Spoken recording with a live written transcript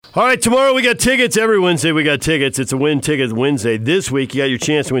All right, tomorrow we got tickets. Every Wednesday we got tickets. It's a Win Ticket Wednesday. This week you got your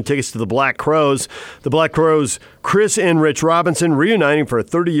chance to win tickets to the Black Crowes. The Black Crowes, Chris and Rich Robinson, reuniting for a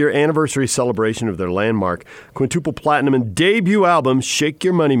 30-year anniversary celebration of their landmark quintuple platinum and debut album, Shake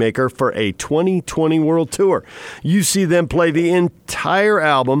Your Moneymaker, for a 2020 World Tour. You see them play the entire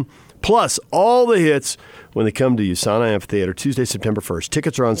album, plus all the hits, when they come to USANA Amphitheater Tuesday, September 1st.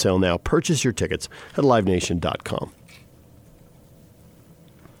 Tickets are on sale now. Purchase your tickets at livenation.com.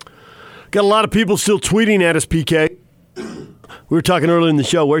 Got a lot of people still tweeting at us, PK. We were talking earlier in the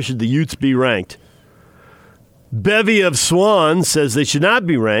show, where should the Utes be ranked? Bevy of Swan says they should not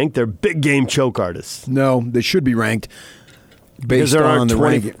be ranked. They're big game choke artists. No, they should be ranked because there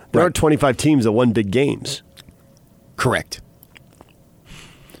aren't 25 teams that won big games. Correct.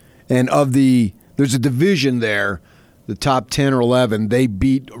 And there's a division there, the top 10 or 11, they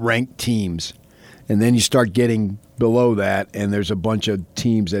beat ranked teams. And then you start getting below that, and there's a bunch of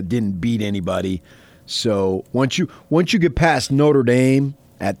teams that didn't beat anybody. So once you get past Notre Dame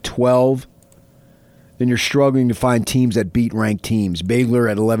at 12, then you're struggling to find teams that beat ranked teams. Baylor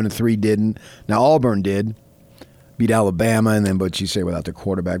at 11-3 didn't. Now Auburn did, beat Alabama, and then but you say without their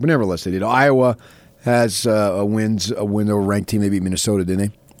quarterback. But nevertheless, they did. Iowa has a win over a ranked team. They beat Minnesota,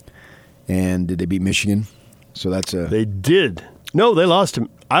 didn't they? And did they beat Michigan? So that's a. They did. No, they lost to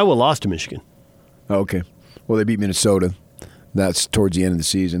Iowa. Lost to Michigan. Oh, okay. Well, they beat Minnesota. That's towards the end of the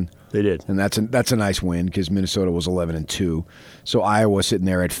season. They did, and that's a nice win because Minnesota was 11-2. So Iowa sitting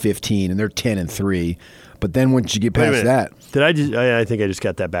there at 15, and they're 10-3. But then once you get past that, I think I just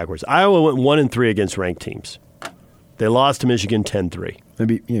got that backwards. Iowa went 1-3 against ranked teams. They lost to Michigan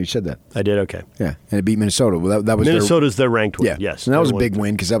 10-3. You said that. I did. Okay. Yeah, and it beat Minnesota. Well, that was Minnesota's their ranked win. Yeah. Yes, and that was a big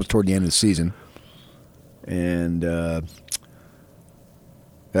win because that was toward the end of the season, and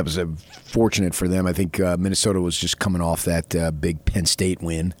that was fortunate for them. I think Minnesota was just coming off that big Penn State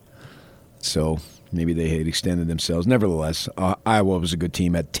win, so maybe they had extended themselves. Nevertheless, Iowa was a good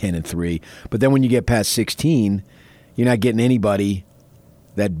team at 10-3. But then when you get past 16, you're not getting anybody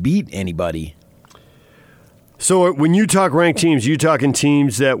that beat anybody. So when you talk ranked teams, you talking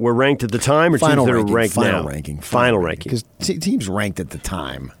teams that were ranked at the time or final teams that ranking, are ranked final now? Ranking. Final ranking. Because teams ranked at the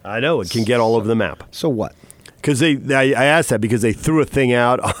time. I know. It can get all over the map. So what? Because I asked that because they threw a thing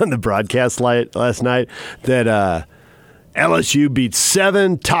out on the broadcast last night that LSU beat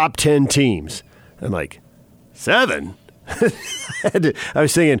 7 top 10 teams. I'm like, 7? I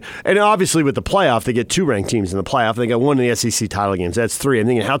was thinking, and obviously with the playoff, they get 2 ranked teams in the playoff. They got 1 in the SEC title games. That's 3. I'm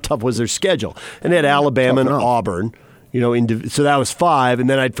thinking, how tough was their schedule? And they had Alabama and Auburn. So that was 5, and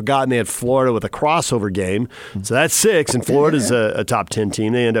then I'd forgotten they had Florida with a crossover game. So that's 6, and Florida's a top 10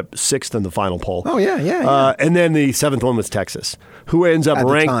 team. They end up 6th in the final poll. Oh, yeah. And then the 7th one was Texas, who ends up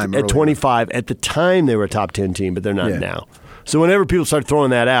ranked at 25. At the time, they were a top 10 team, but they're not now. So whenever people start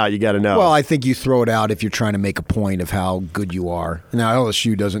throwing that out, you got to know. Well, I think you throw it out if you're trying to make a point of how good you are. Now,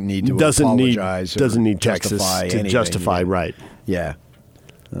 LSU doesn't need to apologize. Doesn't need Texas to justify, right. Yeah.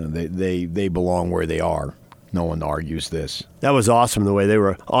 They belong where they are. No one argues this. That was awesome, the way they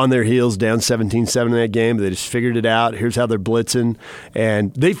were on their heels, down 17-7 in that game. They just figured it out. Here's how they're blitzing.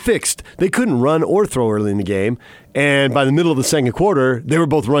 And they fixed. They couldn't run or throw early in the game. And by the middle of the second quarter, they were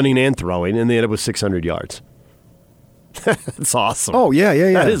both running and throwing, and they ended up with 600 yards. That's awesome. Oh, yeah.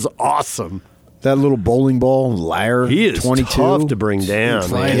 That is awesome. That little bowling ball, Lair, he is 22. Tough to bring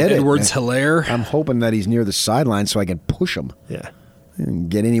down. Edwards-Helaire. I'm hoping that he's near the sideline so I can push him. Yeah.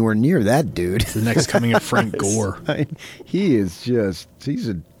 And get anywhere near that dude. The next coming of Frank Gore. He is he's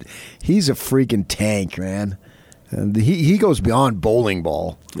a freaking tank, man. And he goes beyond bowling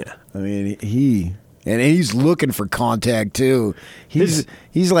ball. Yeah. I mean, he's looking for contact too. He's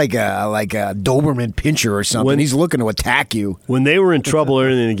like a Doberman pincher or something. He's looking to attack you. When they were in trouble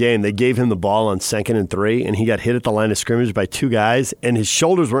early in the game, they gave him the ball on 2nd and 3, and he got hit at the line of scrimmage by 2 guys, and his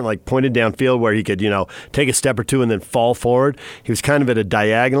shoulders weren't like pointed downfield where he could, take a step or 2 and then fall forward. He was kind of at a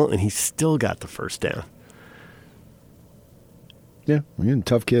diagonal, and he still got the first down. Yeah, he's a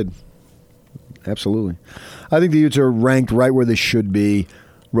tough kid. Absolutely. I think the Utes are ranked right where they should be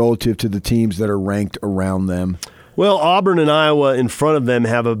relative to the teams that are ranked around them. Well, Auburn and Iowa in front of them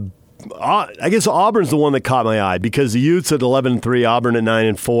have I guess Auburn's the one that caught my eye because the Utes at 11-3, Auburn at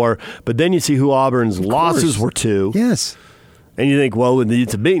 9-4. But then you see who Auburn's losses were to. Yes. And you think, well, the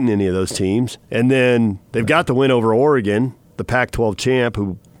Utes have beaten any of those teams. And then they've got the win over Oregon, the Pac-12 champ,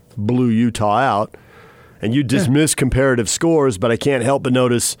 who blew Utah out. And you dismiss comparative scores, but I can't help but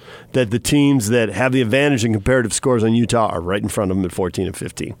notice that the teams that have the advantage in comparative scores on Utah are right in front of them at 14 and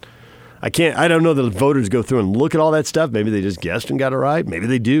 15. I don't know that voters go through and look at all that stuff. Maybe they just guessed and got it right. Maybe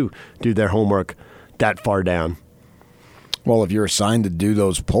they do their homework that far down. Well, if you're assigned to do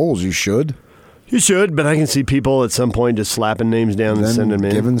those polls, you should. You should, but I can see people at some point just slapping names down and sending them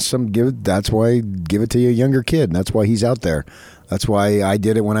in. That's why give it to your younger kid. That's why he's out there. That's why I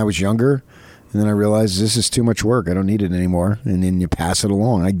did it when I was younger, and then I realized this is too much work. I don't need it anymore, and then you pass it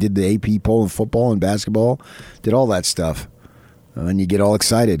along. I did the AP poll in football and basketball, did all that stuff, and you get all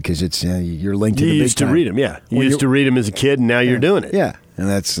excited because it's you're linked to the big time. You used to read them, yeah. You used to read them as a kid, and now you're doing it. Yeah, and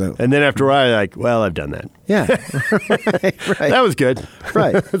that's and then after a while, you're like, well, I've done that. Yeah, right. That was good.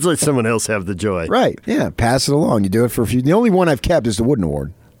 Right. Let's let someone else have the joy. Right. Yeah. Pass it along. You do it for a few. The only one I've kept is the Wooden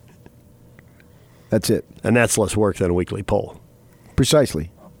Award. That's it. And that's less work than a weekly poll.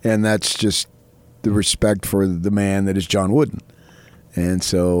 Precisely. And that's just the respect for the man that is John Wooden. And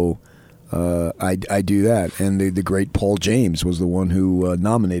so I do that. And the great Paul James was the one who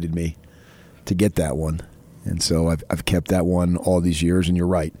nominated me to get that one. And so I've kept that one all these years. And you're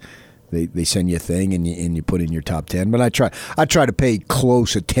right. They send you a thing and you put in your top 10. But I try to pay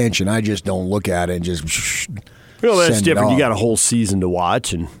close attention. I just don't look at it and just that's different. You got a whole season to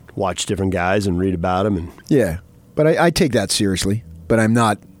watch and watch different guys and read about them. Yeah, but I take that seriously. But I'm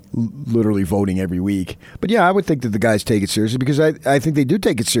not literally voting every week. But yeah, I would think that the guys take it seriously because I think they do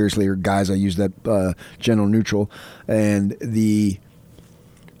take it seriously. Or guys, I use that general neutral, and the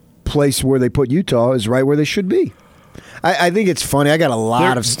place where they put Utah is right where they should be. I think it's funny. I got a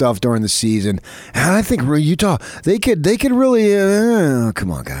lot of stuff during the season, and I think Utah they could really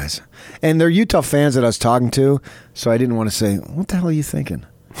come on, guys. And they're Utah fans that I was talking to, so I didn't want to say, "What the hell are you thinking?"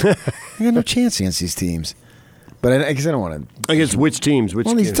 I got no chance against these teams, but I guess I don't want to. Against which teams?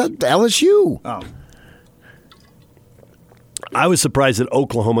 LSU. Oh, I was surprised that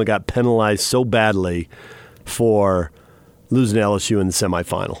Oklahoma got penalized so badly for losing to LSU in the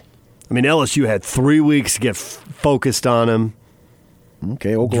semifinal. I mean, LSU had 3 weeks to get focused on him.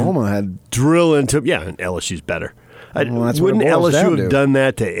 Okay, Oklahoma had drill into and LSU's better. That's wouldn't LSU have done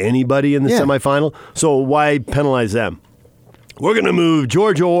that to anybody in the semifinal? So why penalize them? We're going to move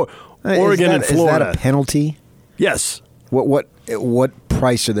Georgia, Oregon, and Florida. Is that a penalty? Yes. What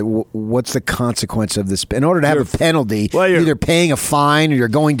price are they? What's the consequence of this? In order to have a penalty, you're either paying a fine, or you're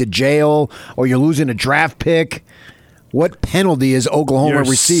going to jail, or you're losing a draft pick. What penalty is Oklahoma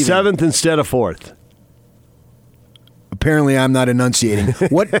receiving? 7th instead of 4th. Apparently, I'm not enunciating.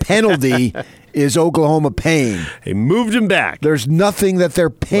 What penalty is Oklahoma paying? They moved him back. There's nothing that they're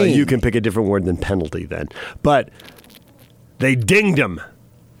paying. Well, you can pick a different word than penalty then. But they dinged him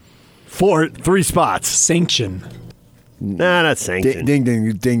for 3 spots. Sanction. Nah, not sanction.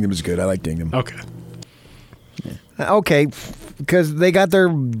 Dingdom is good. I like dingdom. Okay. Yeah. Okay, because they got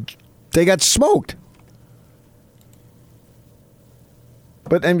smoked.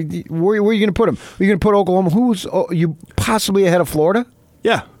 But I mean, where are you going to put them? Are you going to put Oklahoma? Who's you possibly ahead of Florida?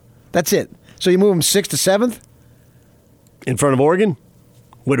 Yeah, that's it. So you move them 6th to 7th in front of Oregon.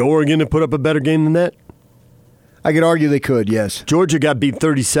 Would Oregon have put up a better game than that? I could argue they could. Yes. Georgia got beat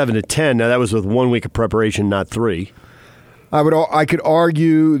 37-10. Now that was with 1 week of preparation, not 3. I could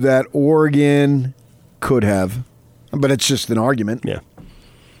argue that Oregon could have, but it's just an argument. Yeah.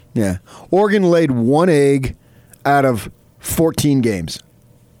 Yeah. Oregon laid 1 egg out of 14 games.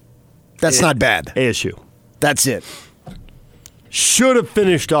 That's not bad. ASU. That's it. Should have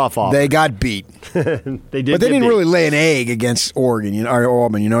finished off Auburn. They got beat. They did. But they didn't really lay an egg against Oregon or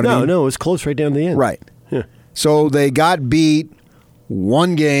Auburn. You know what I mean? No, it was close right down to the end. Right. Yeah. So they got beat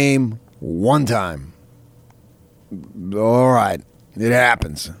 1 game, 1 time. All right. It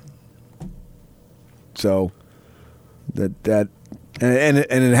happens. So and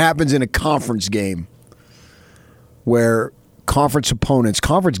it happens in a conference game where conference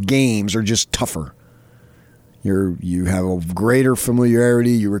games are just tougher. You have a greater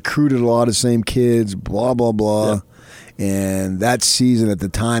familiarity. You recruited a lot of the same kids. Blah blah blah. Yeah. And that season at the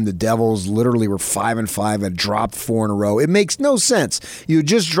time, the Devils literally were 5-5, had dropped 4 in a row. It makes no sense. You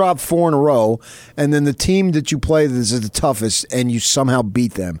just dropped 4 in a row, and then the team that you play that is the toughest, and you somehow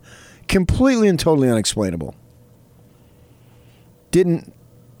beat them. Completely and totally unexplainable. Didn't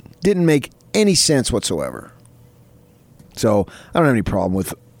make any sense whatsoever. So I don't have any problem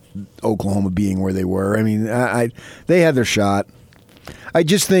with Oklahoma being where they were. I mean, they had their shot. I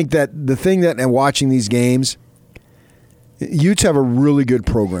just think that the thing that, and watching these games, Utes have a really good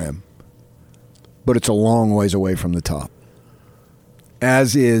program, but it's a long ways away from the top,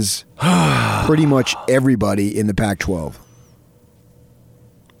 as is pretty much everybody in the Pac-12.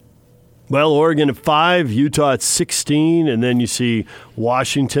 Well, Oregon at 5, Utah at 16, and then you see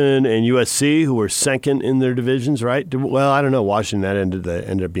Washington and USC, who were second in their divisions, right? Well, I don't know. Washington, that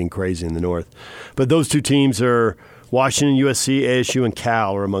ended up being crazy in the North. But those 2 teams are Washington, USC, ASU, and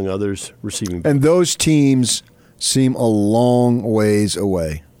Cal are among others receiving. And those teams seem a long ways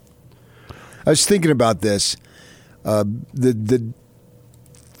away. I was thinking about this. The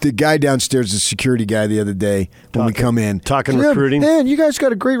guy downstairs, the security guy, the other day when we come in, talking recruiting. Man, you guys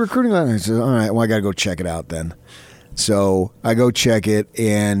got a great recruiting line. I said, all right, well, I got to go check it out then. So I go check it,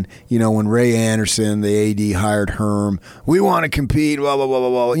 and when Ray Anderson, the AD, hired Herm, we want to compete. Blah blah blah blah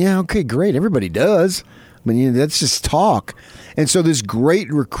blah. Yeah, okay, great. Everybody does. I mean, that's just talk. And so this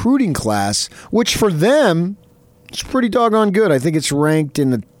great recruiting class, which for them, it's pretty doggone good. I think it's ranked in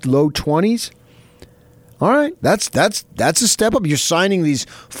the low 20s. All right, that's a step up. You're signing these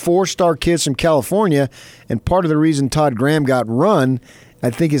 4-star kids from California, and part of the reason Todd Graham got run, I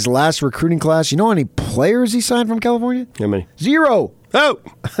think his last recruiting class, you know how many players he signed from California? How many? 0. Oh!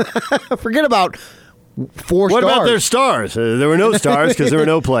 Forget about 4 stars. What about their stars? There were no stars because there were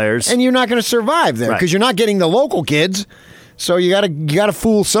no players. And you're not going to survive there because you're not getting the local kids. So you gotta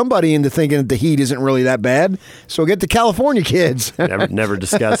fool somebody into thinking that the heat isn't really that bad. So get the California kids. Never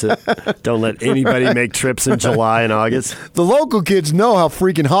discuss it. Don't let anybody make trips in July and August. The local kids know how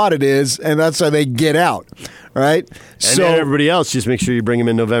freaking hot it is, and that's how they get out, right? And then everybody else, just make sure you bring them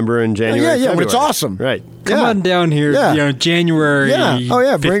in November and January. Yeah, but it's awesome. Right. Come on down here, January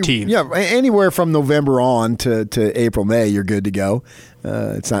 15th. Anywhere from November on to April, May, you're good to go.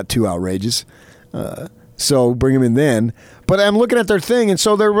 It's not too outrageous. So bring them in then. But I'm looking at their thing, and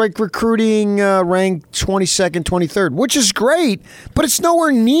so they're like recruiting ranked 22nd, 23rd, which is great, but it's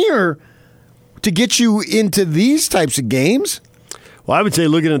nowhere near to get you into these types of games. Well, I would say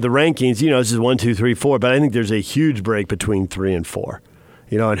looking at the rankings, this is 1, 2, 3, 4, but I think there's a huge break between 3 and 4.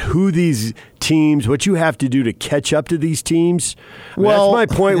 And who these teams, what you have to do to catch up to these teams. That's my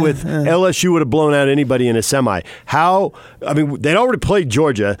point with LSU would have blown out anybody in a semi. They'd already played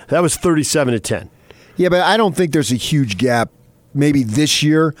Georgia. That was 37-10. Yeah, but I don't think there's a huge gap maybe this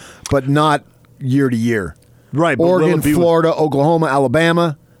year, but not year to year. Right. But Oregon, Florida, Oklahoma,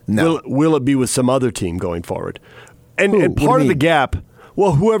 Alabama, no. Will it be with some other team going forward? And part of the gap,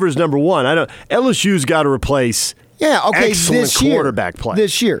 whoever's number one. LSU's got to replace excellent quarterback play.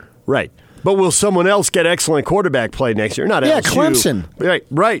 This year. Right. But will someone else get excellent quarterback play next year? Not LSU. Clemson.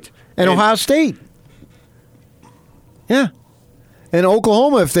 Right. And Ohio State. Yeah. And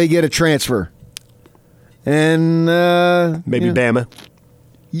Oklahoma if they get a transfer. And maybe Bama.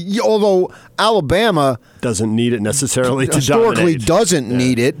 Although Alabama doesn't need it necessarily to historically dominate. Doesn't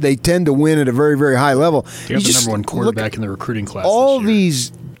need it. They tend to win at a very, very high level. You have the number one quarterback in the recruiting class. All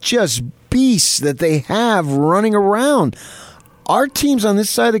these just beasts that they have running around. Our teams on this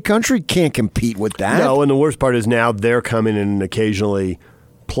side of the country can't compete with that. No, and the worst part is now they're coming in and occasionally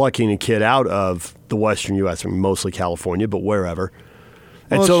plucking a kid out of the Western U.S., mostly California, but wherever.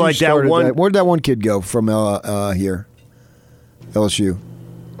 And so like that one. Where'd that one kid go from here? LSU.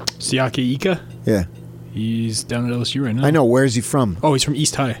 Siaki Ika? Yeah. He's down at LSU right now. I know. Where is he from? Oh, he's from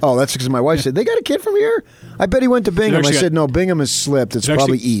East High. Oh, that's because my wife said, they got a kid from here? I bet he went to Bingham. I said, no, Bingham has slipped. It's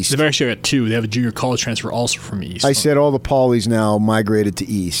probably East. They've actually got 2. They have a junior college transfer also from East. I said all the Paulies now migrated to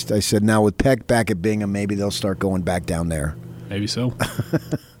East. I said, now with Peck back at Bingham, maybe they'll start going back down there. Maybe so.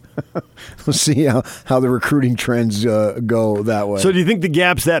 We'll see how the recruiting trends go that way. So do you think the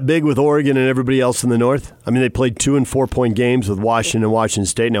gap's that big with Oregon and everybody else in the North? I mean, they played 2 and 4 point games with Washington and Washington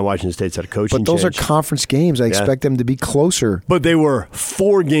State. Now Washington State's had a coaching But those change. are conference games. I expect them to be closer. But they were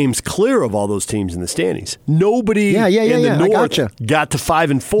 4 games clear of all those teams in the standings. Nobody in the North got to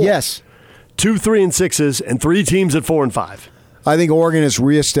 5 and 4. Yes. 2 3 and 6s and 3 teams at 4 and 5. I think Oregon has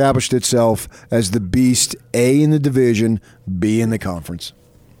reestablished itself as the beast, A in the division, B in the conference.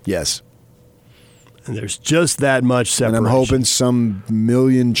 Yes. And there's just that much separation. And I'm hoping some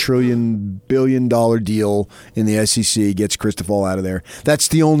 $1 trillion, billion deal in the SEC gets Cristobal out of there. That's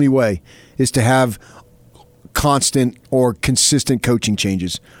the only way, is to have constant or consistent coaching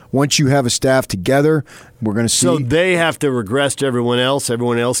changes. Once you have a staff together, we're going to see. So they have to regress to everyone else.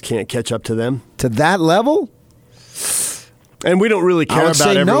 Everyone else can't catch up to them? To that level? And we don't really care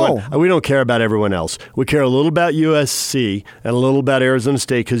about everyone. No. We don't care about everyone else. We care a little about USC and a little about Arizona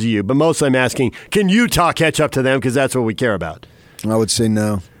State because of you. But mostly I'm asking, can Utah catch up to them? Because that's what we care about. I would say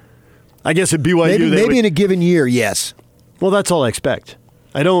no. I guess at BYU maybe in a given year, yes. Well, that's all I expect.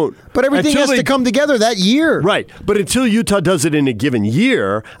 I don't. But everything has to come together that year. Right. But until Utah does it in a given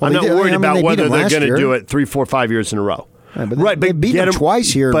year, I'm not worried about whether they're going to do it 3, 4, 5 years in a row. Right, but they beat them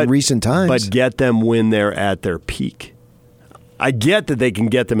twice here in recent times. But get them when they're at their peak. I get that they can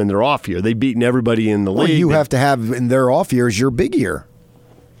get them in their off year. They've beaten everybody in the league. You have to have in their off years your big year.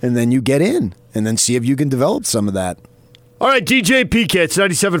 And then you get in. And then see if you can develop some of that. All right, DJ PK, it's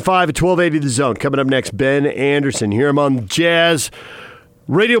 97.5 at 1280 The Zone. Coming up next, Ben Anderson. Hear him on Jazz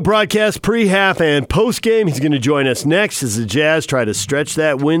Radio broadcast pre, half, and post game. He's going to join us next as the Jazz try to stretch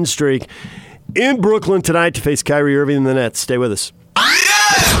that win streak in Brooklyn tonight to face Kyrie Irving and the Nets. Stay with us.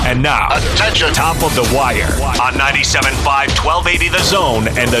 And now, attention, top of the wire on 97.5, 1280 The Zone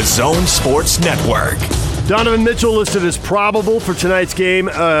and the Zone Sports Network. Donovan Mitchell listed as probable for tonight's game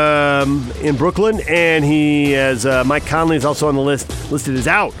in Brooklyn, and he has Mike Conley is also on the list, listed as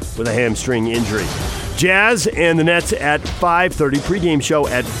out with a hamstring injury. Jazz and the Nets at 5:30, pregame show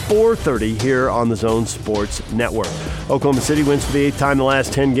at 4:30 here on the Zone Sports Network. Oklahoma City wins for the 8th time in the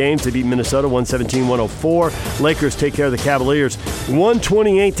last 10 games. They beat Minnesota 117-104. Lakers take care of the Cavaliers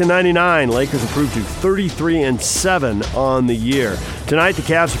 128-99. Lakers improved to 33-7 on the year. Tonight the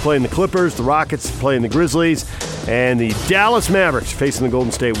Cavs are playing the Clippers, the Rockets are playing the Grizzlies, and the Dallas Mavericks are facing the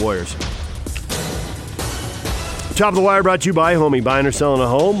Golden State Warriors. Top of the Wire brought to you by Homey. Buying or selling a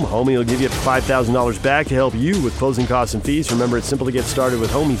home, Homey will give you up to $5,000 back to help you with closing costs and fees. Remember, it's simple to get started with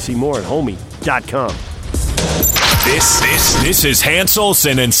Homey. See more at homey.com. This is Hans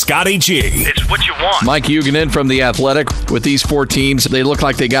Olsen and Scotty G. It's what you want. Mike Hugan in from The Athletic. With these 4 teams, they look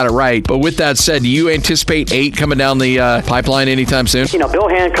like they got it right. But with that said, do you anticipate 8 coming down the pipeline anytime soon? You know, Bill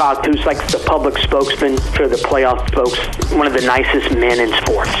Hancock, who's like the public spokesman for the playoff folks, one of the nicest men in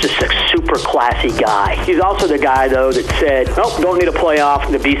sports, just a super classy guy. He's also the guy, though, that said, nope, don't need a playoff,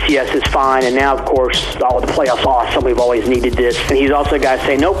 the BCS is fine, and now, of course, the playoffs are awesome, we've always needed this. And he's also the guy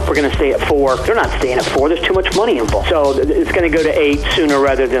saying, nope, we're going to stay at 4. They're not staying at 4, there's too much money involved. So it's going to go to 8 sooner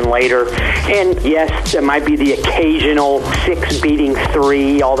rather than later. And yes, there might be the occasional 6 beating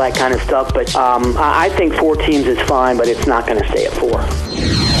 3, all that kind of stuff. But I think 4 teams is fine, but it's not going to stay at 4.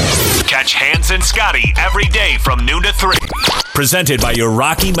 Catch Hans and Scotty every day from noon to 3. Presented by your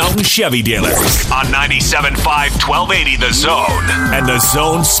Rocky Mountain Chevy dealers on 97.5, 1280 The Zone and the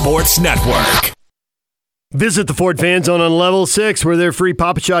Zone Sports Network. Visit the Ford Fan Zone on Level 6, where there are free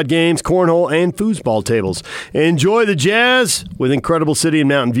Pop-A-Shot games, cornhole, and foosball tables. Enjoy the Jazz with incredible city and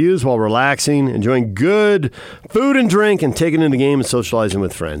mountain views while relaxing, enjoying good food and drink, and taking in the game and socializing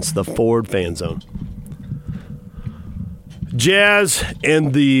with friends. The Ford Fan Zone. Jazz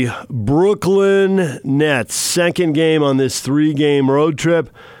and the Brooklyn Nets. Second game on this 3-game road trip.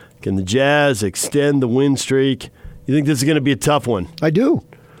 Can the Jazz extend the win streak? You think this is going to be a tough one? I do.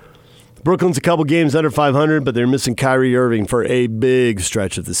 Brooklyn's a couple games under 500, but they're missing Kyrie Irving for a big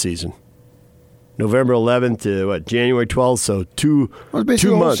stretch of the season. November 11th to January 12th, so two months.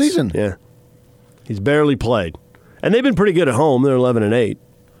 The whole season. Yeah, he's barely played, and they've been pretty good at home. They're 11-8.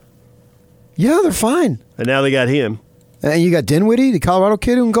 Yeah, they're fine. And now they got him. And you got Dinwiddie, the Colorado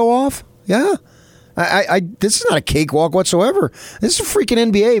kid who can go off. Yeah, this is not a cakewalk whatsoever. This is a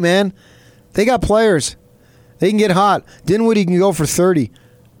freaking NBA, man. They got players. They can get hot. Dinwiddie can go for 30.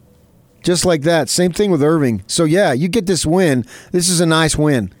 Just like that. Same thing with Irving. So, yeah, you get this win. This is a nice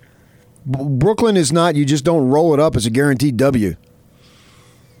win. Brooklyn is not. You just don't roll it up as a guaranteed W.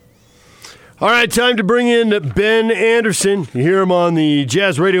 All right, time to bring in Ben Anderson. You hear him on the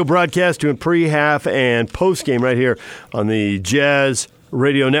Jazz radio broadcast doing pre, half, and post game right here on the Jazz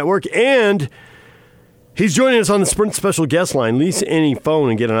Radio Network. And he's joining us on the Sprint special guest line. Lease any phone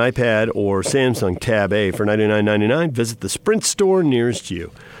and get an iPad or Samsung Tab A for $99.99. Visit the Sprint store nearest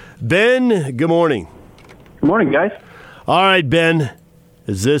you. Ben, good morning. Good morning, guys. All right, Ben.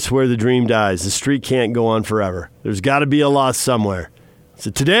 Is this where the dream dies? The streak can't go on forever. There's got to be a loss somewhere. Is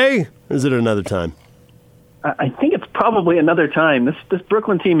it today or is it another time? I think it's probably another time. This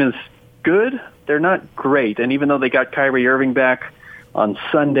Brooklyn team is good. They're not great. And even though they got Kyrie Irving back on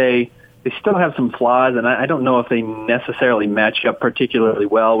Sunday, they still have some flaws. And I don't know if they necessarily match up particularly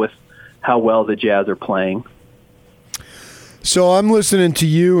well with how well the Jazz are playing. So I'm listening to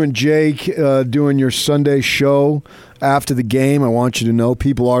you and Jake doing your Sunday show after the game. I want you to know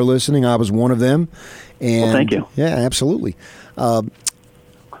people are listening. I was one of them. And well, thank you. Yeah, absolutely.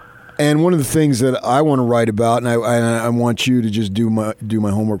 And one of the things that I want to write about, and I want you to just do my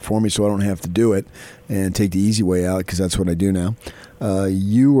homework for me so I don't have to do it and take the easy way out, because that's what I do now.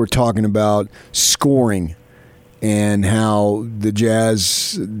 You were talking about scoring and how the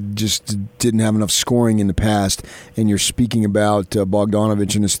Jazz just didn't have enough scoring in the past, and you're speaking about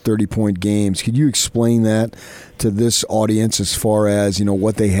Bogdanovich and his 30-point games. Could you explain that to this audience as far as,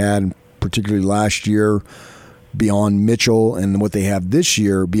 what they had, particularly last year, beyond Mitchell, and what they have this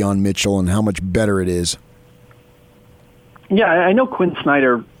year beyond Mitchell, and how much better it is? Yeah, I know Quinn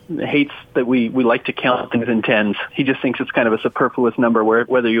Snyder hates that we like to count things in tens. He just thinks it's kind of a superfluous number, where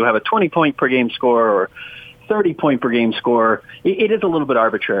whether you have a 20-point per game score or 30-point per game score, it is a little bit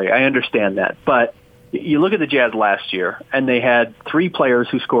arbitrary. I understand that. But you look at the Jazz last year, and they had 3 players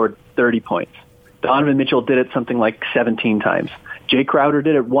who scored 30 points. Donovan Mitchell did it something like 17 times. Jay Crowder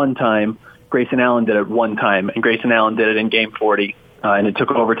did it one time, Grayson Allen did it one time, and Grayson Allen did it in Game 40, and it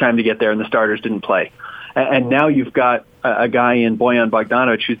took overtime to get there, and the starters didn't play. And now you've got a guy in Bojan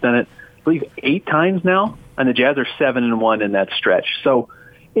Bogdanovic who's done it, I believe, 8 times now, and the Jazz are 7-1 in that stretch. So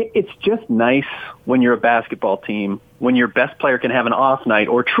it's just nice when you're a basketball team, when your best player can have an off night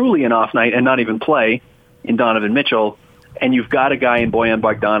or truly an off night and not even play in Donovan Mitchell, and you've got a guy in Bojan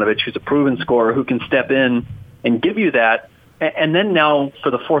Bogdanovic who's a proven scorer who can step in and give you that. And then now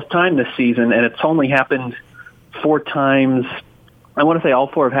for the 4th time this season, and it's only happened 4 times. I want to say all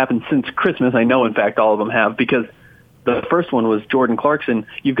 4 have happened since Christmas. I know, in fact, all of them have, because the first one was Jordan Clarkson.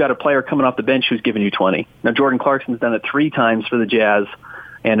 You've got a player coming off the bench who's giving you 20. Now, Jordan Clarkson's done it 3 times for the Jazz,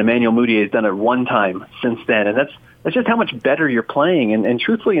 and Emmanuel Mudiay has done it 1 time since then. And that's just how much better you're playing. And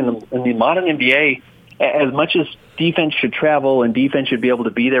truthfully, in the modern NBA, as much as defense should travel and defense should be able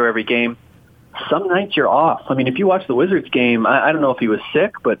to be there every game, some nights you're off. I mean, if you watch the Wizards game, I don't know if he was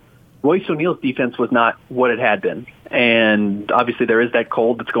sick, but Royce O'Neal's defense was not what it had been. And obviously there is that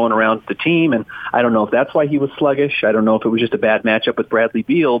cold that's going around the team, and I don't know if that's why he was sluggish. I don't know if it was just a bad matchup with Bradley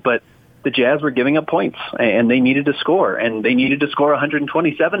Beal, but the Jazz were giving up points, and they needed to score, and they needed to score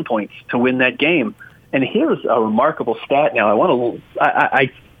 127 points to win that game. And here's a remarkable stat now.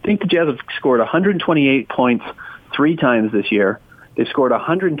 I think the Jazz have scored 128 points 3 times this year. They've scored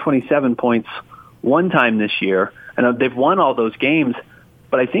 127 points 1 time this year, and they've won all those games.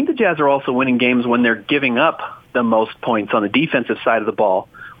 But I think the Jazz are also winning games when they're giving up the most points on the defensive side of the ball,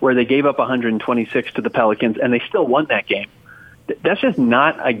 where they gave up 126 to the Pelicans, and they still won that game. That's just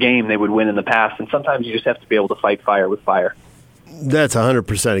not a game they would win in the past, and sometimes you just have to be able to fight fire with fire. That's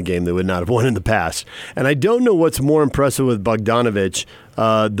 100% a game they would not have won in the past. And I don't know what's more impressive with Bogdanovic,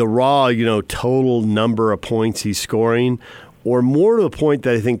 the raw, total number of points he's scoring, or more to the point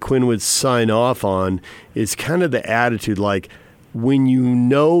that I think Quinn would sign off on is kind of the attitude, like, when you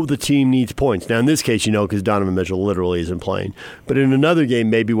know the team needs points. Now, in this case, because Donovan Mitchell literally isn't playing. But in another game,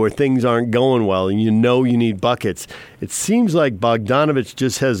 maybe where things aren't going well and you need buckets, it seems like Bogdanovic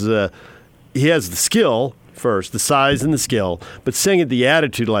just has he has the skill first, the size and the skill, but saying it the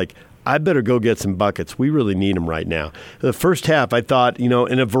attitude like, I better go get some buckets. We really need them right now. The first half, I thought, in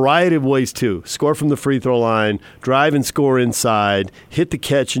a variety of ways, too. Score from the free throw line, drive and score inside, hit the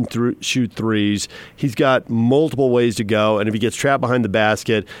catch and shoot threes. He's got multiple ways to go, and if he gets trapped behind the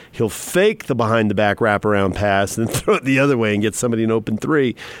basket, he'll fake the behind-the-back wraparound pass and then throw it the other way and get somebody an open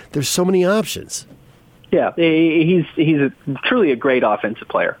 3. There's so many options. Yeah, he's truly a great offensive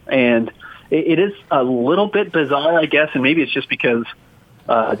player. And it is a little bit bizarre, I guess, and maybe it's just because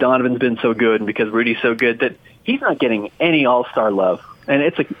Donovan's been so good and because Rudy's so good that he's not getting any all-star love. And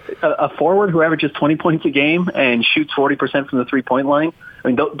it's a forward who averages 20 points a game and shoots 40% from the three-point line. I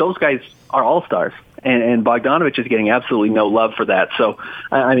mean, those guys are all-stars. And Bogdanovic is getting absolutely no love for that. So,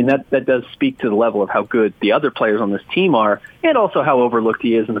 I mean, that does speak to the level of how good the other players on this team are, and also how overlooked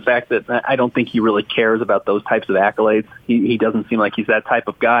he is, and the fact that I don't think he really cares about those types of accolades. He doesn't seem like he's that type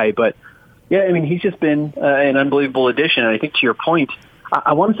of guy. But, yeah, I mean, he's just been an unbelievable addition. And I think to your point,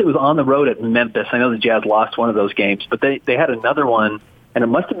 I want to say it was on the road at Memphis. I know the Jazz lost one of those games, but they had another one, and it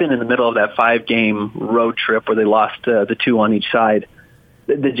must have been in the middle of that 5-game road trip where they lost the 2 on each side.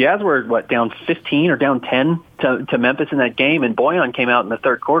 The Jazz were, down 15 or down 10 to Memphis in that game, and Bojan came out in the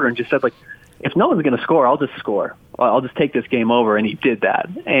third quarter and just said, if no one's going to score, I'll just score. I'll just take this game over, and he did that.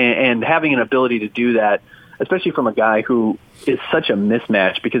 And having an ability to do that, especially from a guy who is such a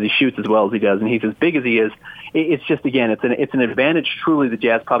mismatch because he shoots as well as he does and he's as big as he is, it's just, again, it's an advantage truly the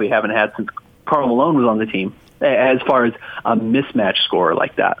Jazz probably haven't had since Karl Malone was on the team as far as a mismatch scorer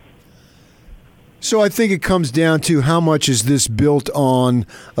like that. So I think it comes down to how much is this built on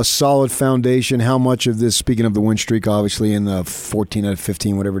a solid foundation, how much of this, speaking of the win streak, obviously, in the 14 out of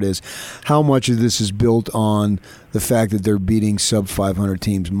 15, whatever it is, how much of this is built on the fact that they're beating sub-500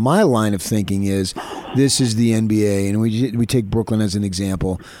 teams. My line of thinking is this is the NBA, and we take Brooklyn as an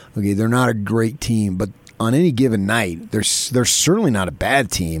example. Okay, they're not a great team, but on any given night, they're certainly not a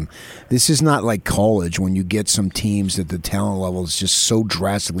bad team. This is not like college when you get some teams that the talent level is just so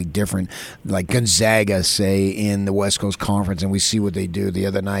drastically different, like Gonzaga, say, in the West Coast Conference, and we see what they do. The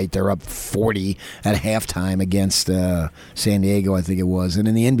other night, they're up 40 at halftime against San Diego, I think it was. And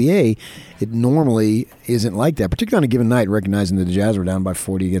in the NBA, it normally isn't like that, particularly on a given night, recognizing that the Jazz were down by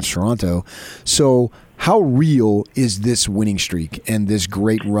 40 against Toronto. So how real is this winning streak and this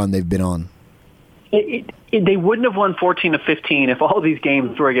great run they've been on? They wouldn't have won 14 of 15 if all these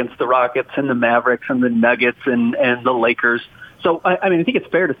games were against the Rockets and the Mavericks and the Nuggets and the Lakers. So, I mean, I think it's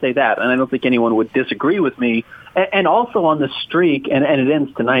fair to say that, and I don't think anyone would disagree with me. And also on the streak, and it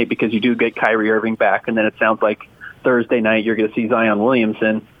ends tonight because you do get Kyrie Irving back, and then it sounds like Thursday night you're going to see Zion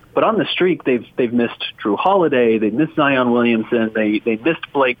Williamson. But on the streak, they've missed Drew Holiday, they've missed Zion Williamson, they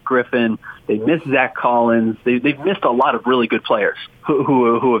missed Blake Griffin, they missed Zach Collins, they've missed a lot of really good players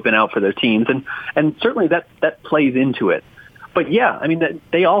who have been out for their teams, and certainly that plays into it. But yeah, I mean,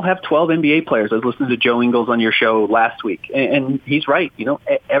 they all have 12 NBA players. I was listening to Joe Ingles on your show last week, and he's right. You know,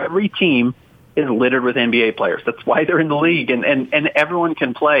 every team is littered with NBA players. That's why they're in the league, and everyone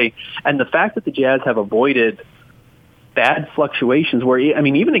can play. And the fact that the Jazz have avoided bad fluctuations where, I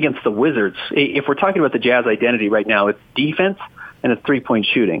mean, even against the Wizards, if we're talking about the Jazz identity right now, it's defense and it's three-point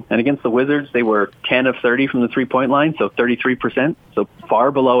shooting. And against the Wizards, they were 10 of 30 from the three-point line, so 33%, so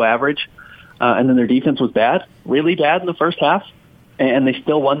far below average. And then their defense was bad, really bad in the first half, and they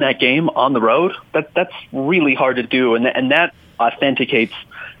still won that game on the road. That's really hard to do, and that authenticates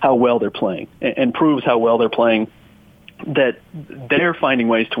how well they're playing and proves how well they're playing, that they're finding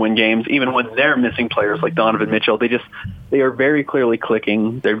ways to win games even when they're missing players like Donovan Mitchell. They are very clearly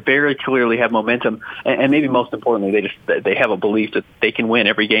clicking. They very clearly have momentum, and maybe most importantly, they have a belief that they can win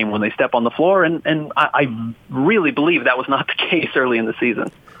every game when they step on the floor. And I really believe that was not the case early in the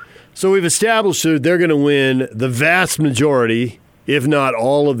season. So we've established that they're going to win the vast majority, if not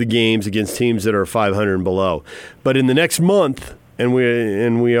all, of the games against teams that are 500 and below. But in the next month, and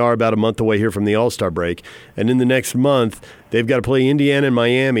we are about a month away here from the All-Star break, and in the next month, they've got to play Indiana and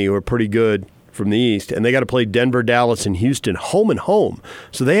Miami, who are pretty good from the East, and they got to play Denver, Dallas, and Houston home and home.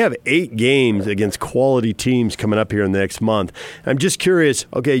 So they have 8 games against quality teams coming up here in the next month. I'm just curious,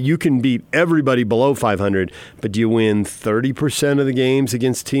 okay, you can beat everybody below 500, but do you win 30% of the games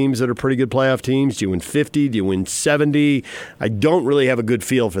against teams that are pretty good playoff teams? Do you win 50? Do you win 70? I don't really have a good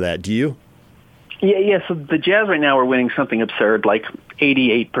feel for that. Do you? Yeah. So the Jazz right now are winning something absurd, like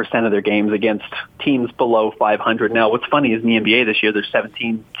 88% of their games against teams below 500. Now, what's funny is in the NBA this year, there's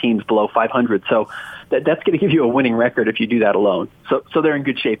 17 teams below 500. So that's going to give you a winning record if you do that alone. So they're in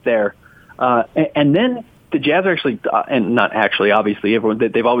good shape there. And then the Jazz are actually, and not actually, obviously,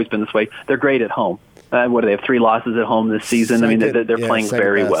 they've always been this way. They're great at home. What do they have? 3 losses at home this season. They're playing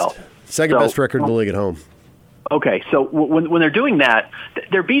very well. Second best record in the league at home. Okay, so when they're doing that,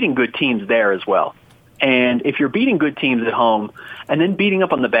 they're beating good teams there as well. And if you're beating good teams at home and then beating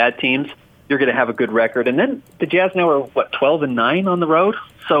up on the bad teams, you're going to have a good record. And then the Jazz now are, 12-9 on the road?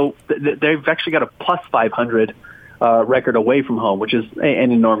 So they've actually got a plus 500 record away from home, which is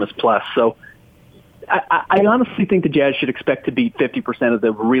an enormous plus. So I honestly think the Jazz should expect to beat 50% of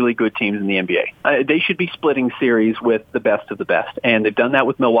the really good teams in the NBA. They should be splitting series with the best of the best. And they've done that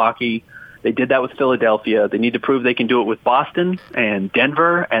with Milwaukee. They did that with Philadelphia. They need to prove they can do it with Boston and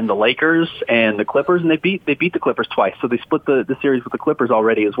Denver and the Lakers and the Clippers, and they beat the Clippers twice. So they split the series with the Clippers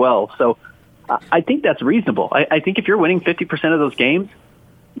already as well. So I think that's reasonable. I think if you're winning 50% of those games,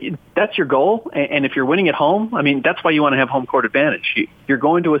 that's your goal. And if you're winning at home, that's why you want to have home court advantage. You're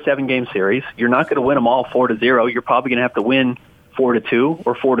going to a 7-game series. You're not going to win them all 4-0. You're probably going to have to win 4-2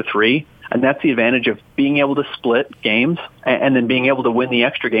 or 4-3. And that's the advantage of being able to split games and then being able to win the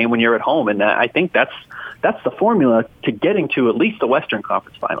extra game when you're at home. And I think that's the formula to getting to at least the Western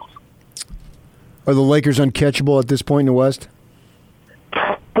Conference Finals. Are the Lakers uncatchable at this point in the West?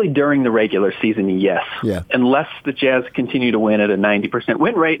 Probably during the regular season, yes. Yeah. Unless the Jazz continue to win at a 90%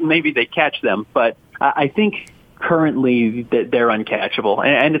 win rate, maybe they catch them. But I think currently they're uncatchable.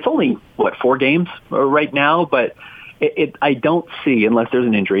 And it's only, 4 games right now, but I don't see, unless there's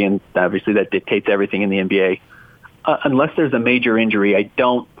an injury, and obviously that dictates everything in the NBA, unless there's a major injury, I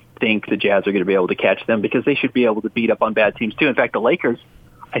don't think the Jazz are going to be able to catch them because they should be able to beat up on bad teams too. In fact, the Lakers,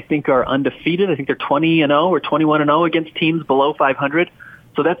 I think, are undefeated. I think they're 20-0 or 21-0 against teams below 500.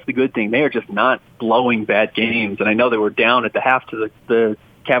 So that's the good thing. They are just not blowing bad games. And I know they were down at the half to the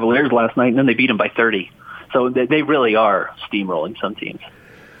Cavaliers last night, and then they beat them by 30. So they really are steamrolling some teams.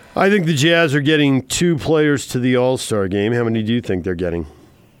 I think the Jazz are getting 2 players to the All-Star game. How many do you think they're getting?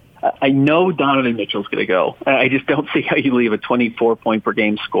 I know Donovan Mitchell's going to go. I just don't see how you leave a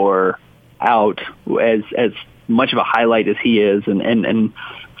 24-point-per-game scorer out as much of a highlight as he is. And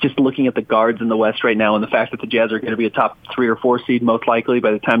just looking at the guards in the West right now and the fact that the Jazz are going to be a top 3 or 4 seed most likely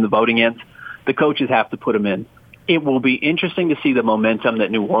by the time the voting ends, the coaches have to put him in. It will be interesting to see the momentum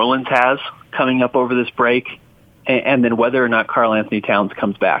that New Orleans has coming up over this break. And then whether or not Karl Anthony Towns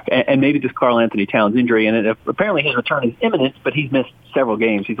comes back. And maybe this Karl Anthony Towns injury, and apparently his return is imminent, but he's missed several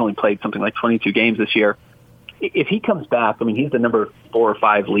games. He's only played something like 22 games this year. If he comes back, he's the number 4 or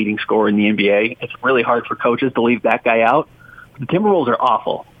 5 leading scorer in the NBA. It's really hard for coaches to leave that guy out. The Timberwolves are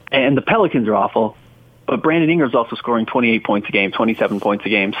awful, and the Pelicans are awful, but Brandon Ingram's also scoring 28 points a game, 27 points a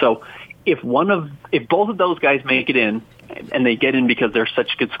game. So if both of those guys make it in, and they get in because they're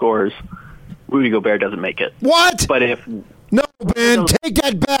such good scorers, Rudy Gobert doesn't make it. What? But if no, Ben, take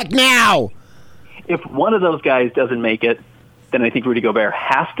that back now. If one of those guys doesn't make it, then I think Rudy Gobert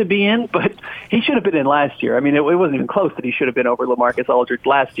has to be in, but he should have been in last year. I mean, it wasn't even close that he should have been over LaMarcus Aldridge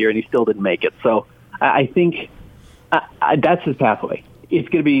last year, and he still didn't make it. So I think that's his pathway. It's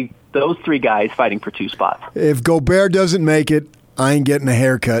going to be those three guys fighting for two spots. If Gobert doesn't make it, I ain't getting a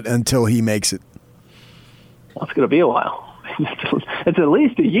haircut until he makes it. Well, it's going to be a while. It's at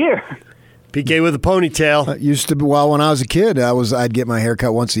least a year. PK with a ponytail. Used to be, well, when I was a kid, I'd get my hair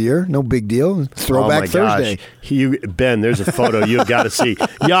cut once a year. No big deal. Throwback Thursday. Ben, there's a photo you've got to see.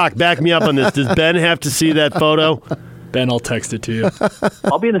 Yak, back me up on this. Does Ben have to see that photo? Ben, I'll text it to you.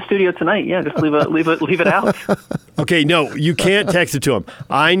 I'll be in the studio tonight. Yeah, just leave it out. Okay, no, you can't text it to him.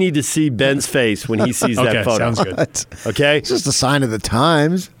 I need to see Ben's face when he sees that photo. Sounds good. Okay? It's just a sign of the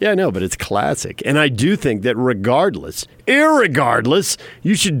times. Yeah, no, but it's classic. And I do think that irregardless,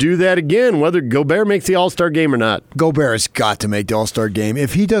 you should do that again, whether Gobert makes the All-Star game or not. Gobert has got to make the All-Star game.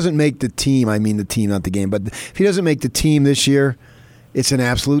 If he doesn't make the team, I mean the team, not the game, but if he doesn't make the team this year, it's an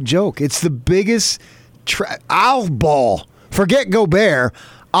absolute joke. It's the biggest... I'll bawl. Forget Gobert.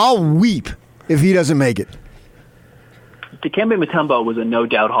 I'll weep if he doesn't make it. Dikembe Mutombo was a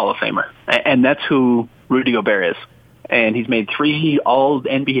no-doubt Hall of Famer, and that's who Rudy Gobert is. And he's made 3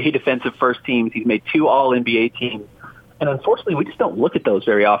 All-NBA defensive first teams. He's made 2 All-NBA teams. And unfortunately, we just don't look at those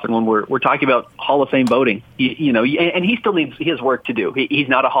very often when we're talking about Hall of Fame voting. And he still needs his work to do. He's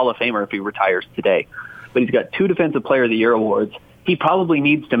not a Hall of Famer if he retires today. But he's got 2 Defensive Player of the Year awards. He probably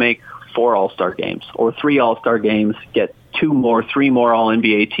needs to make 4 All-Star games or 3 All-Star games, get 3 more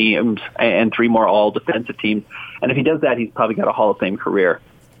All-NBA teams, and 3 more All-Defensive teams. And if he does that, he's probably got a Hall of Fame career.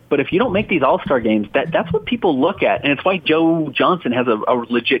 But if you don't make these All-Star games, that's what people look at. And it's why Joe Johnson has a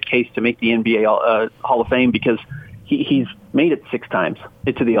legit case to make the NBA Hall of Fame, because he's made it 6 times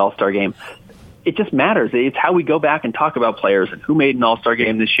into the All-Star game. It just matters. It's how we go back and talk about players and who made an All-Star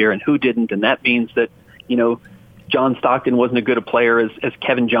game this year and who didn't. And that means that, John Stockton wasn't as good a player as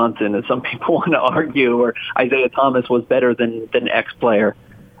Kevin Johnson, as some people want to argue, or Isaiah Thomas was better than X player.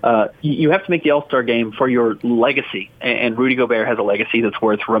 You have to make the All-Star game for your legacy, and Rudy Gobert has a legacy that's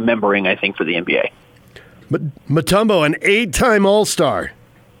worth remembering, I think, for the NBA. But Mutombo, an 8-time All-Star.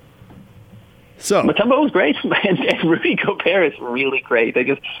 So Mutombo was great, and Rudy Gobert is really great.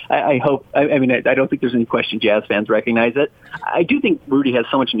 I hope. I don't think there's any question Jazz fans recognize it. I do think Rudy has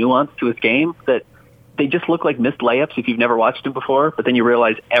so much nuance to his game that they just look like missed layups if you've never watched him before, but then you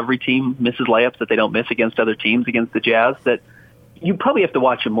realize every team misses layups that they don't miss against other teams, against the Jazz, that you probably have to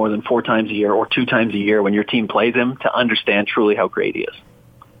watch him more than 4 times a year or 2 times a year when your team plays him to understand truly how great he is.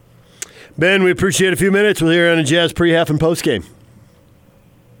 Ben, we appreciate a few minutes. We'll hear you on a Jazz pre-half and post-game.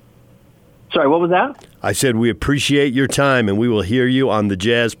 Sorry, what was that? I said we appreciate your time, and we will hear you on the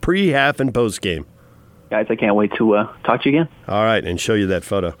Jazz pre-half and post-game. Guys, I can't wait to talk to you again. All right, and show you that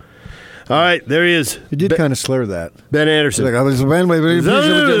photo. All right, there he is. You did kind of slur that. Ben Anderson. I was wondering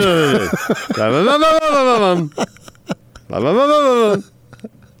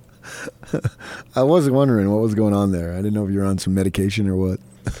what was going on there. I didn't know if you were on some medication or what.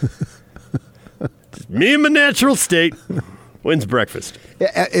 Me in my natural state. When's breakfast?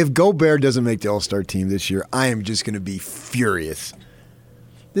 If Gobert doesn't make the All-Star team this year, I am just going to be furious.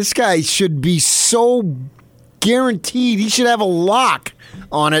 This guy should be so guaranteed. He should have a lock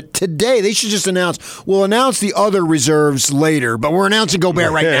on it today. They should just we'll announce the other reserves later, but we're announcing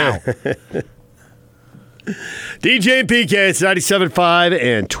Gobert right now. DJ and PK, it's 97.5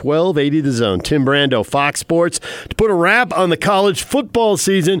 and 1280 The Zone. Tim Brando, Fox Sports. To put a wrap on the college football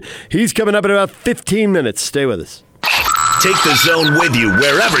season, he's coming up in about 15 minutes. Stay with us. Take the Zone with you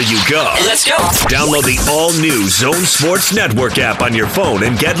wherever you go. Let's go. Download the all-new Zone Sports Network app on your phone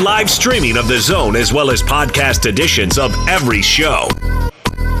and get live streaming of the Zone as well as podcast editions of every show.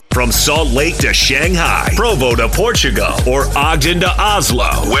 From Salt Lake to Shanghai, Provo to Portugal, or Ogden to Oslo,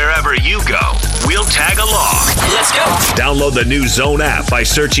 wherever you go, we'll tag along. Let's go. Download the new Zone app by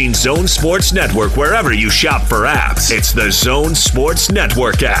searching Zone Sports Network wherever you shop for apps. It's the Zone Sports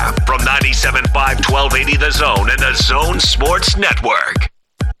Network app from 97.5 1280 The Zone and the Zone Sports Network.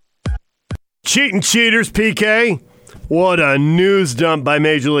 Cheating cheaters, PK. What a news dump by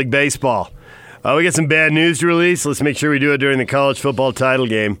Major League Baseball. We got some bad news to release. Let's make sure we do it during the college football title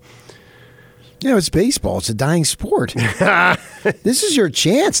game. Yeah, it's baseball. It's a dying sport. This is your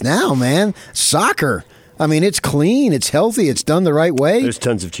chance now, man. Soccer. I mean, it's clean. It's healthy. It's done the right way. There's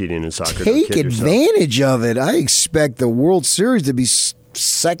tons of cheating in soccer. Take advantage of it. I expect the World Series to be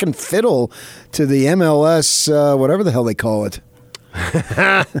second fiddle to the MLS, whatever the hell they call it.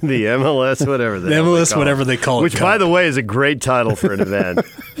 The MLS, whatever the MLS, whatever they call it. Which, by the way, is a great title for an event.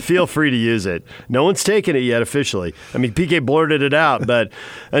 Feel free to use it. No one's taken it yet officially. I mean, PK blurted it out, but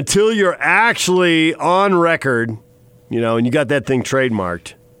until you're actually on record, and you got that thing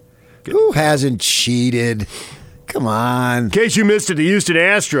trademarked. Who hasn't cheated? Come on. In case you missed it, the Houston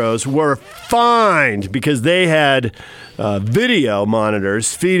Astros were fined because they had video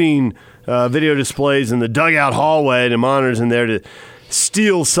monitors feeding video displays in the dugout hallway and monitors in there to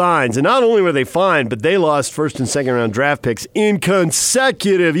steal signs. And not only were they fined, but they lost first and second round draft picks in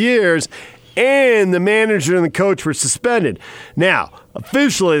consecutive years, and the manager and the coach were suspended. Now,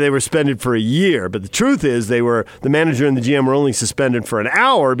 officially they were suspended for a year, but the truth is the manager and the GM were only suspended for an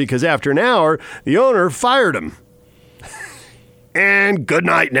hour because after an hour, the owner fired him. And good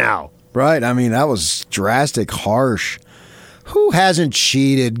night now. Right. I mean, that was drastic, harsh. Who hasn't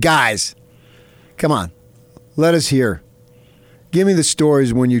cheated? Guys, come on. Let us hear. Give me the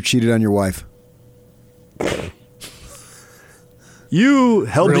stories when you cheated on your wife. You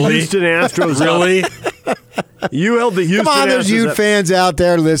held the Houston Astros Really? You held the Houston Astros. Come on, there's Ute fans out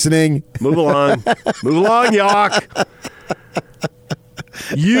there listening. Move along. Move along, Yock.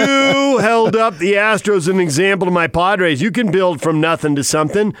 You held up the Astros as an example to my Padres. You can build from nothing to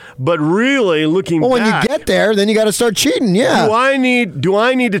something, but really looking when back, you get there, then you got to start cheating. Yeah. Do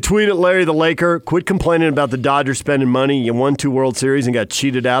I need to tweet at Larry the Laker? Quit complaining about the Dodgers spending money. You won 2 World Series and got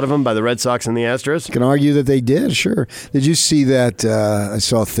cheated out of them by the Red Sox and the Astros. You can argue that they did. Sure. Did you see that? I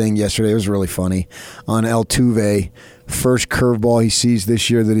saw a thing yesterday. It was really funny on Altuve. First curveball he sees this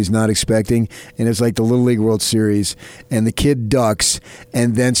year that he's not expecting, and it's like the Little League World Series, and the kid ducks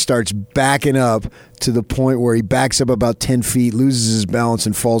and then starts backing up to the point where he backs up about 10 feet, loses his balance,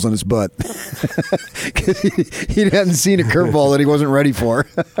 and falls on his butt. Because he hadn't seen a curveball that he wasn't ready for.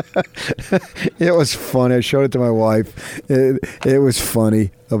 It was funny. I showed it to my wife. It was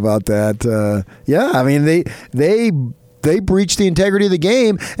funny about that. Yeah, I mean, they breached the integrity of the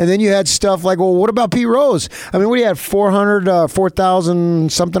game, and then you had stuff like, well, what about Pete Rose? I mean, he had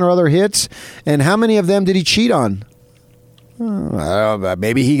 4,000 something or other hits, and how many of them did he cheat on?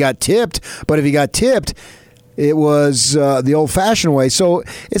 Maybe he got tipped, but if he got tipped, it was the old-fashioned way. So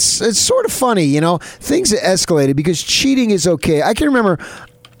it's sort of funny, Things escalated because cheating is okay. I can remember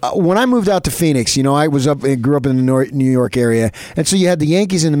when I moved out to Phoenix, I grew up in the New York area, and so you had the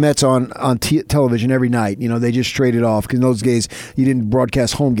Yankees and the Mets on television every night. They just traded off because in those days you didn't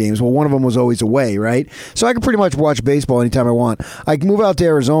broadcast home games. Well, one of them was always away, right? So I could pretty much watch baseball anytime I want. I could move out to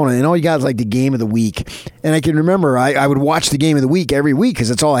Arizona, and all you got is like the game of the week. And I can remember I would watch the game of the week every week because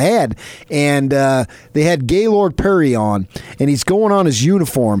that's all I had. And they had Gaylord Perry on, and he's going on his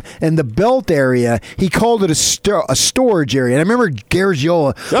uniform, and the belt area, he called it a storage area. And I remember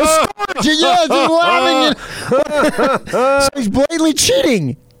Garagiola. Storage, yes, he's laughing. So he's blatantly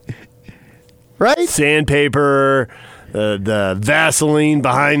cheating, right? Sandpaper, the Vaseline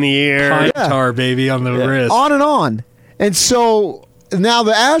behind the ear, pine tar, baby, on the wrist, on and on. And so now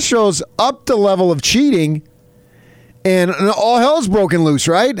the Astros upped the level of cheating, and all hell's broken loose,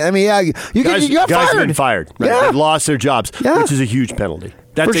 right? I mean, you got guys fired. Have been fired. Right? Yeah. They've lost their jobs, which is a huge penalty.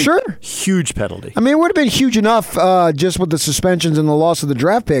 That's for sure. Huge penalty. I mean, it would have been huge enough just with the suspensions and the loss of the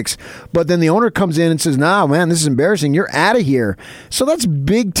draft picks. But then the owner comes in and says, "Nah, man, this is embarrassing. You're out of here." So that's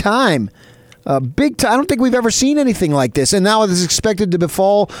big time. Big time. I don't think we've ever seen anything like this. And now it is expected to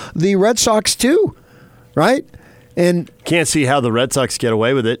befall the Red Sox too, right? And can't see how the Red Sox get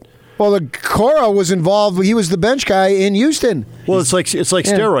away with it. Well, Cora was involved. He was the bench guy in Houston. Well, it's like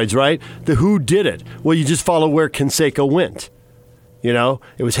steroids, right? Who did it? Well, you just follow where Canseco went.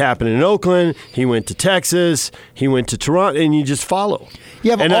 It was happening in Oakland. He went to Texas. He went to Toronto, and you just follow.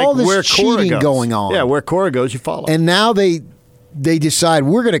 You have all this cheating going on. Yeah, where Cora goes, you follow. And now they decide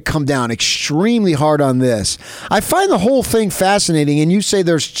we're going to come down extremely hard on this. I find the whole thing fascinating, and you say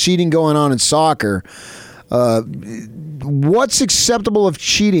there's cheating going on in soccer. What's acceptable of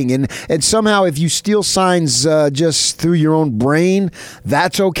cheating? And somehow if you steal signs just through your own brain,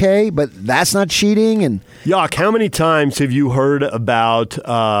 that's okay, but that's not cheating. And Yock, how many times have you heard about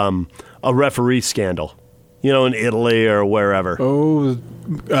a referee scandal? In Italy or wherever. Oh,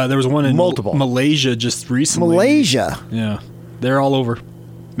 there was one in Malaysia just recently. Malaysia? Yeah. They're all over.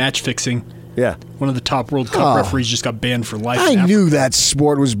 Match fixing. Yeah. One of the top World Cup referees just got banned for life. I knew that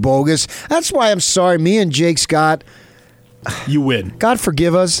sport was bogus. That's why I'm sorry. Me and Jake Scott, you win. God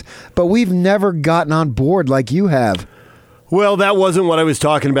forgive us, but we've never gotten on board like you have. Well, that wasn't what I was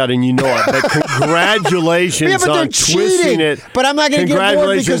talking about, and you know it. But congratulations on twisting it. But I'm not going to get on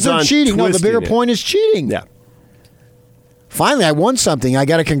board because they're cheating. No, the bigger point is cheating. Yeah. Finally, I won something. I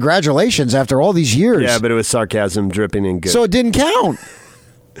got a congratulations after all these years. Yeah, but it was sarcasm dripping in good. So it didn't count.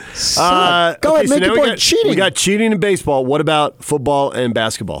 Go ahead, make your point. Cheating. We got cheating in baseball. What about football and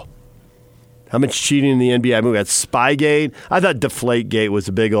basketball? How much cheating in the NBA? I mean, we got Spygate. I thought Deflategate was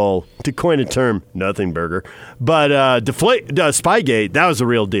a big old, to coin a term, nothing burger. But Spygate, that was a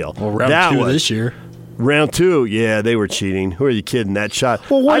real deal. Well, round 2 this year. Round 2, yeah, they were cheating. Who are you kidding? That shot.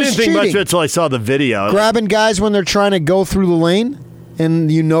 Well, I didn't think much of it until I saw the video. Grabbing guys when they're trying to go through the lane, and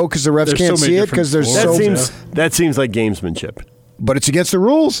because the refs can't see it because there's that seems like gamesmanship. But it's against the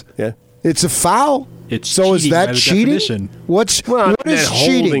rules. Yeah, it's a foul. So is that cheating? Definition. What is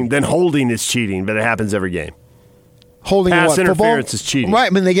cheating? Then holding is cheating, but it happens every game. Holding pass what? interference Football? is cheating.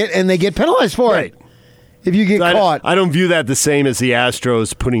 Right, they get penalized for it. If you get caught. I don't view that the same as the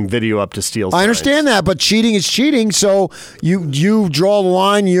Astros putting video up to steal signs. I understand that, but cheating is cheating. So you draw the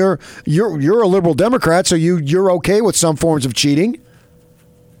line. You're a liberal Democrat, so you're okay with some forms of cheating.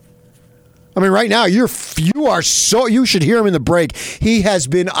 I mean, right now you should hear him in the break. He has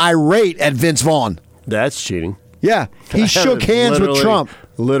been irate at Vince Vaughn. That's cheating. Yeah, he shook hands with Trump.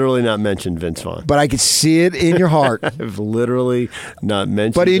 Literally not mentioned Vince Vaughn. But I could see it in your heart. I've literally not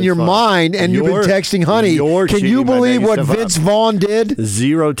mentioned But in Vince your Vaughn. mind, and you've been texting Honey, can you believe what Vince Vaughn did?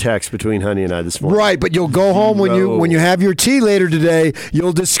 0 text between Honey and I this morning. Right, but you'll go home when you have your tea later today.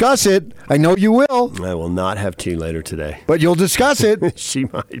 You'll discuss it. I know you will. I will not have tea later today. But you'll discuss it. She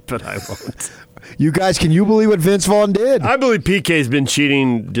might, but I won't. You guys, can you believe what Vince Vaughn did? I believe PK's been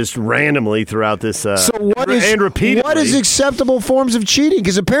cheating just randomly throughout this. And repeatedly. What is acceptable forms of cheating?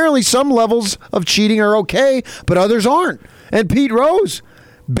 Because apparently some levels of cheating are okay, but others aren't. And Pete Rose,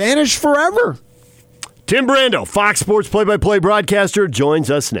 banished forever. Tim Brando, Fox Sports play-by-play broadcaster, joins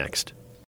us next.